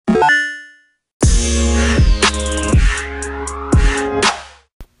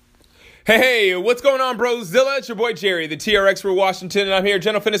Hey, what's going on, Brozilla? It's your boy Jerry, the TR Expert Washington, and I'm here at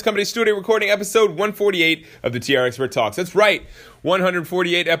General Fitness Company Studio recording episode 148 of the TR Expert Talks. That's right,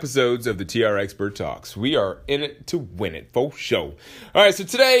 148 episodes of the TR Expert Talks. We are in it to win it, for sure. All right, so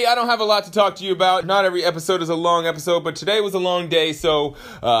today I don't have a lot to talk to you about. Not every episode is a long episode, but today was a long day, so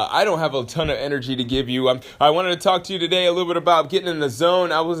I don't have a ton of energy to give you. I wanted to talk to you today a little bit about getting in the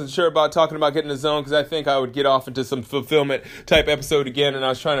zone. I wasn't sure about talking about getting in the zone because I think I would get off into some fulfillment type episode again, and I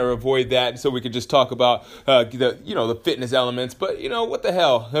was trying to avoid that so we could just talk about the fitness elements. But what the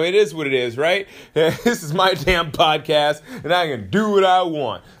hell? I mean, it is what it is, right? This is my damn podcast, and I can do what I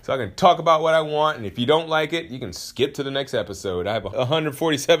want. So I can talk about what I want, and if you don't like it, you can skip to the next episode. I have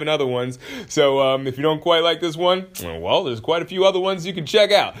 147 other ones, so if you don't quite like this one, well, there's quite a few other ones you can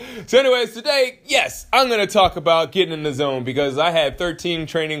check out. So anyways, today, yes, I'm going to talk about getting in the zone because I had 13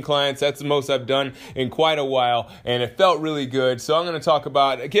 training clients. That's the most I've done in quite a while, and it felt really good. So I'm going to talk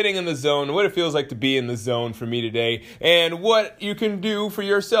about getting in the zone, what it feels like to be in the zone for me today, and what you can do for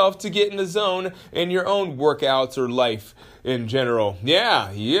yourself to get in the zone in your own workouts or life in general.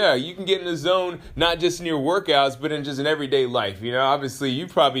 Yeah, you can get in the zone, not just in your workouts, but in just an everyday life. Obviously,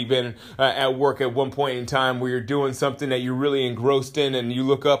 you've probably been at work at one point in time where you're doing something that you're really engrossed in, and you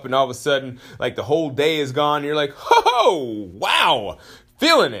look up and all of a sudden, like the whole day is gone, and you're like, oh, wow,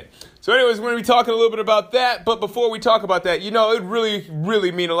 feeling it. So anyways, we're going to be talking a little bit about that. But before we talk about that, it would really,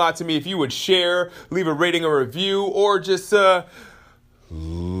 really mean a lot to me if you would share, leave a rating or review, or just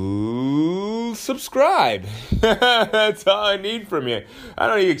subscribe. That's all I need from you. I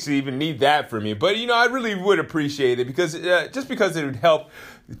don't actually even need that from you. But, I really would appreciate it because just because it would help.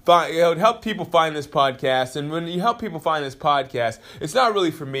 It would help people find this podcast, and when you help people find this podcast, it's not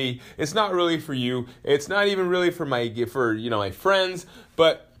really for me. It's not really for you. It's not even really for my friends,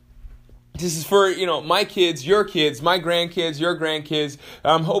 but this is for, my kids, my grandkids, your grandkids.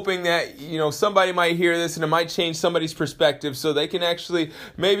 I'm hoping that, somebody might hear this and it might change somebody's perspective so they can actually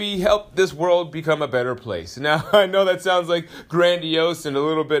maybe help this world become a better place. Now, I know that sounds like grandiose and a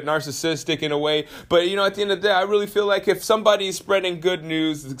little bit narcissistic in a way, but, at the end of the day, I really feel like if somebody is spreading good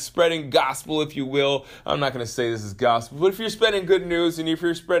news, spreading gospel, if you will, I'm not going to say this is gospel, but if you're spreading good news and if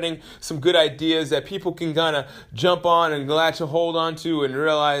you're spreading some good ideas that people can kind of jump on and latch a hold onto and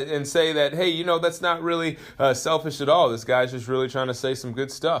realize and say that, hey, that's not really selfish at all. This guy's just really trying to say some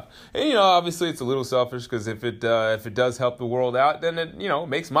good stuff. And, obviously it's a little selfish because if it does help the world out, then it,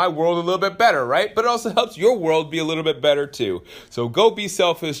 makes my world a little bit better, right? But it also helps your world be a little bit better too. So go be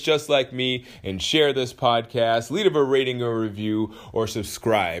selfish just like me and share this podcast, leave a rating or review, or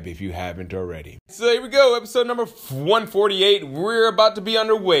subscribe if you haven't already. So here we go, episode number 148. We're about to be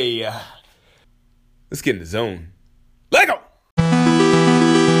underway. Let's get in the zone. Let go!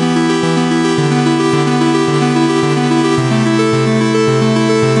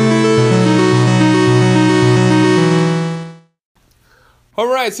 All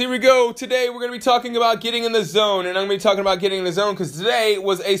right, so here we go. Today we're going to be talking about getting in the zone, and I'm going to be talking about getting in the zone because today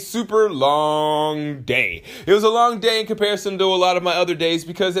was a super long day. It was a long day in comparison to a lot of my other days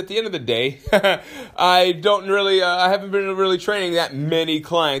because at the end of the day, I haven't been really training that many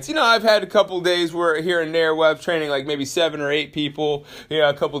clients. I've had a couple days where here and there where I'm training like maybe 7 or 8 people.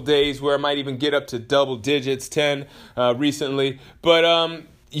 A couple days where I might even get up to double digits, 10 recently, but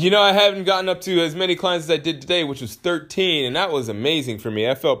I haven't gotten up to as many clients as I did today, which was 13, and that was amazing for me.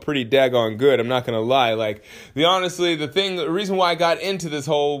 I felt pretty daggone good, I'm not going to lie. The reason why I got into this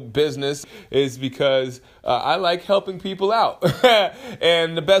whole business is because I like helping people out.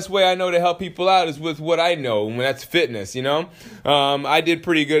 And the best way I know to help people out is with what I know, and that's fitness, I did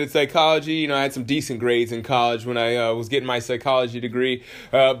pretty good at psychology. I had some decent grades in college when I was getting my psychology degree.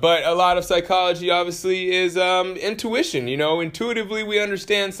 But a lot of psychology, obviously, is intuition. Intuitively, we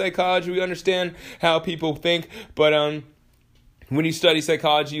understand psychology, we understand how people think, but when you study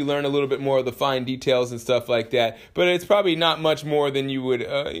psychology, you learn a little bit more of the fine details and stuff like that. But it's probably not much more than you would,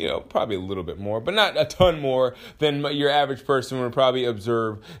 probably a little bit more, but not a ton more than your average person would probably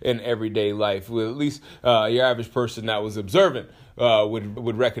observe in everyday life. Well, at least your average person that was observant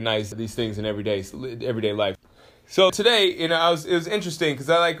would recognize these things in everyday life. So today, it was interesting because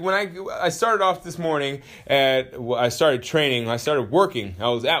when I started off this morning I started training, I started working. I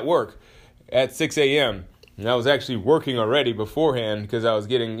was at work at 6 a.m. And I was actually working already beforehand because I was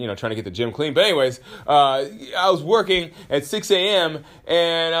getting, trying to get the gym clean. But anyways, I was working at 6 a.m.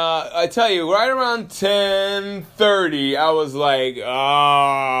 and I tell you, right around 10:30, I was like,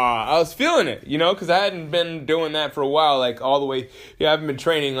 I was feeling it, because I hadn't been doing that for a while, like all the way. I haven't been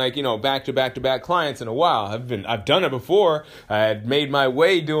training like, back to back to back clients in a while. I've done it before. I had made my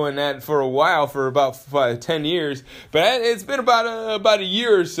way doing that for a while, for about 10 years. But it's been about a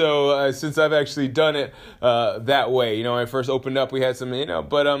year or so since I've actually done it that way. When I first opened up, we had some,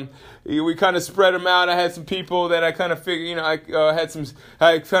 but we kind of spread them out. I had some people that I kind of figured, I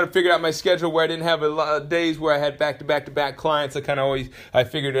kind of figured out my schedule where I didn't have a lot of days where I had back-to-back clients. I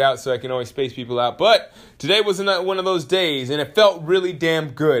figured it out so I can always space people out. But today was not one of those days, and it felt really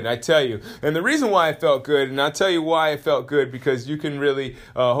damn good, I tell you. And the reason why I felt good, and I'll tell you why I felt good, because you can really,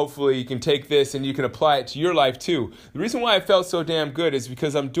 hopefully you can take this and you can apply it to your life too. The reason why I felt so damn good is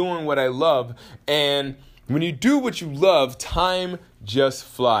because I'm doing what I love, and when you do what you love, time just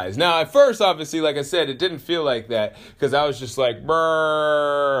flies. Now, at first, obviously, like I said, it didn't feel like that because I was just like,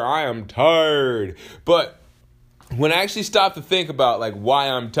 brr, I am tired. But when I actually stopped to think about like why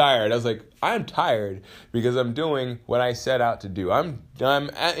I'm tired, I was like, I'm tired because I'm doing what I set out to do. I'm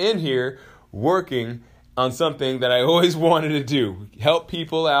in here working on something that I always wanted to do, help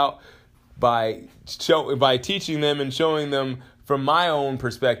people out by teaching them and showing them from my own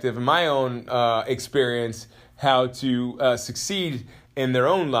perspective and my own experience how to succeed in their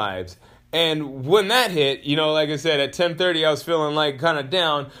own lives. And when that hit, like I said, at 10:30, I was feeling like kind of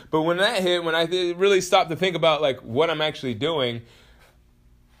down. But when that hit, when I really stopped to think about like what I'm actually doing,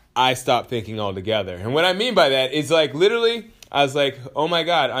 I stopped thinking altogether. And what I mean by that is like literally, I was like, oh my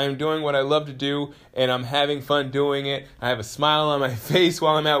God, I am doing what I love to do, and I'm having fun doing it. I have a smile on my face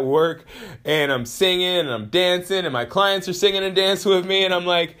while I'm at work, and I'm singing, and I'm dancing, and my clients are singing and dancing with me, and I'm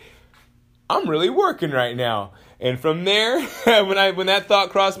like, I'm really working right now. And from there, when that thought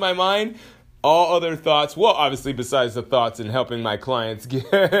crossed my mind, all other thoughts, well, obviously besides the thoughts in helping my clients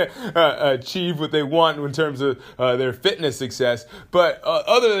achieve what they want in terms of their fitness success, but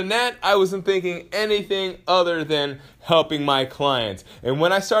other than that, I wasn't thinking anything other than helping my clients. And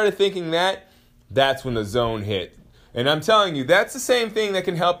when I started thinking that, that's when the zone hit. And I'm telling you, that's the same thing that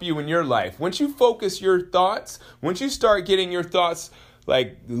can help you in your life. Once you focus your thoughts, once you start getting your thoughts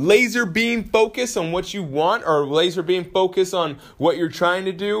like laser beam focus on what you want, or laser beam focus on what you're trying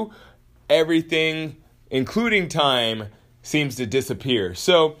to do, everything, including time, seems to disappear.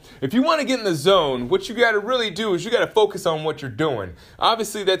 So if you want to get in the zone, what you got to really do is you got to focus on what you're doing.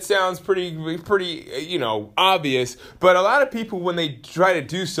 Obviously, that sounds pretty, obvious, but a lot of people, when they try to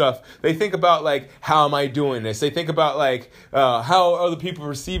do stuff, they think about like, how am I doing this? They think about like, how are other people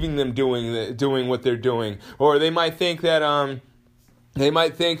perceiving them doing what they're doing? Or they might think that, how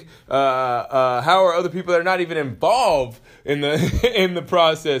are other people that are not even involved in the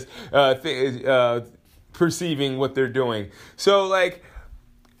process perceiving what they're doing? So, like,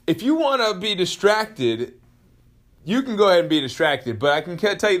 if you want to be distracted, you can go ahead and be distracted. But I can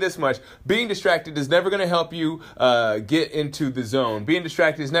tell you this much: being distracted is never going to help you get into the zone. Being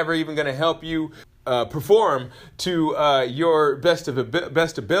distracted is never even going to help you perform to your best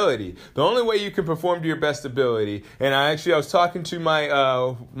ability. The only way you can perform to your best ability, and I was talking to my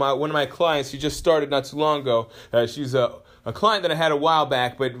one of my clients. She just started not too long ago. She's a client that I had a while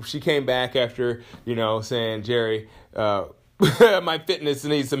back, but she came back after saying, Jerry, my fitness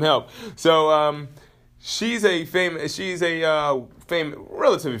needs some help. So she's a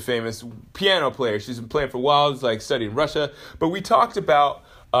relatively famous piano player. She's been playing for a while. She's like studied in Russia, but we talked about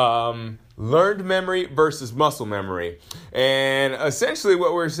learned memory versus muscle memory. And essentially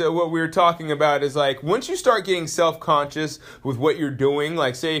what we're talking about is like, once you start getting self-conscious with what you're doing,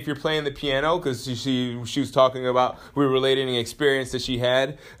 like say if you're playing the piano, because she was talking about, we were relating an experience that she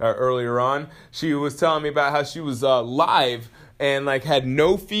had earlier on. She was telling me about how she was live and like had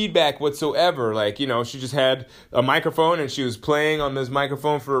no feedback whatsoever. Like, she just had a microphone and she was playing on this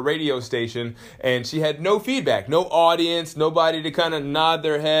microphone for a radio station, and she had no feedback, no audience, nobody to kind of nod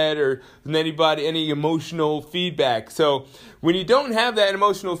their head or any emotional feedback. So when you don't have that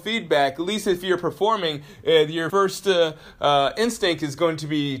emotional feedback, at least if you're performing, your first instinct is going to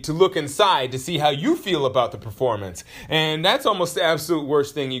be to look inside to see how you feel about the performance. And that's almost the absolute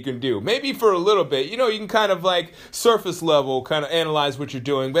worst thing you can do. Maybe for a little bit, you can kind of like surface level kind of analyze what you're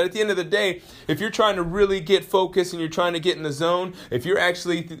doing. But at the end of the day, if you're trying to really get focused and you're trying to get in the zone, if you're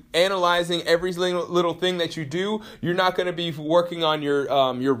actually analyzing every little thing that you do, you're not going to be working on your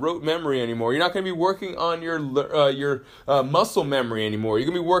rote memory anymore. You're not going to be working on your muscle memory anymore. You're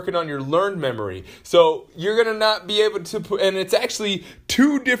going to be working on your learned memory. So you're going to not be able to put, and it's actually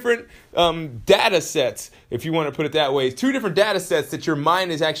two different data sets, if you want to put it that way. It's two different data sets that your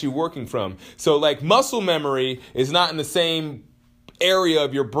mind is actually working from. So like muscle memory is not in the same area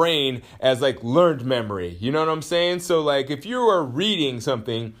of your brain as like learned memory. You know what I'm saying? So like if you are reading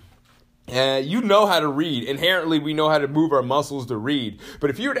something, you know how to read. Inherently, we know how to move our muscles to read. But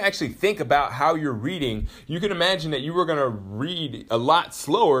if you were to actually think about how you're reading, you can imagine that you were going to read a lot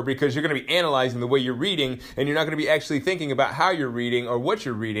slower because you're going to be analyzing the way you're reading, and you're not going to be actually thinking about how you're reading or what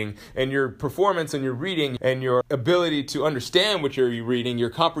you're reading, and your performance and your reading and your ability to understand what you're reading,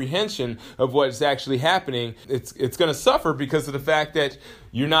 your comprehension of what's actually happening, it's going to suffer because of the fact that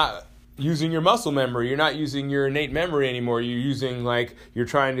you're not using your muscle memory. You're not using your innate memory anymore. You're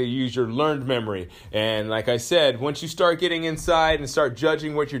trying to use your learned memory. And like I said, once you start getting inside and start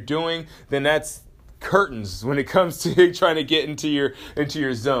judging what you're doing, then that's curtains when it comes to trying to get into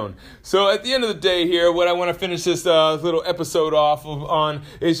your zone. So at the end of the day here, what I want to finish this little episode off on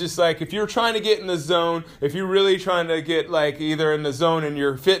is just like, if you're trying to get in the zone, if you're really trying to get like either in the zone in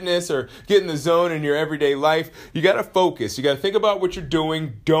your fitness or get in the zone in your everyday life, you got to focus. You got to think about what you're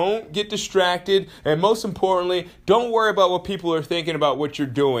doing. Don't get distracted. And most importantly, don't worry about what people are thinking about what you're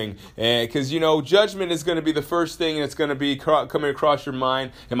doing. Because, judgment is going to be the first thing that's going to be coming across your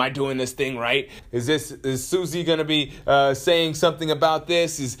mind. Am I doing this thing right? Is Susie going to be saying something about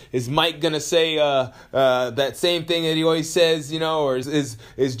this? Is Mike going to say that same thing that he always says, or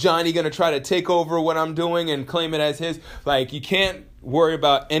is Johnny going to try to take over what I'm doing and claim it as his? Like, you can't worry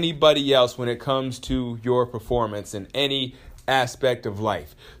about anybody else when it comes to your performance in any aspect of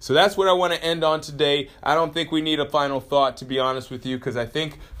life. So that's what I want to end on today. I don't think we need a final thought, to be honest with you, because I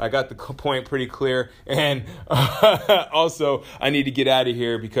think I got the point pretty clear. And also, I need to get out of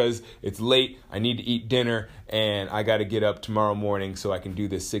here because it's late. I need to eat dinner, and I got to get up tomorrow morning so I can do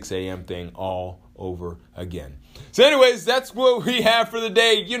this 6 a.m. thing all over again. So anyways, that's what we have for the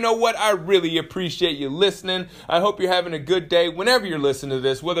day. You know what? I really appreciate you listening. I hope you're having a good day whenever you're listening to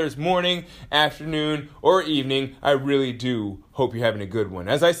this, whether it's morning, afternoon, or evening. I really do hope you're having a good one.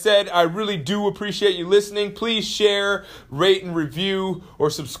 As I said, I really do appreciate you listening. Please share, rate, and review, or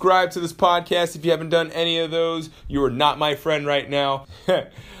subscribe to this podcast if you haven't done any of those. You are not my friend right now.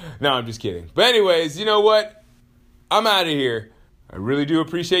 No, I'm just kidding. But anyways, you know what? I'm out of here. I really do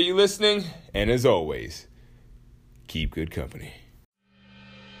appreciate you listening. And as always, keep good company.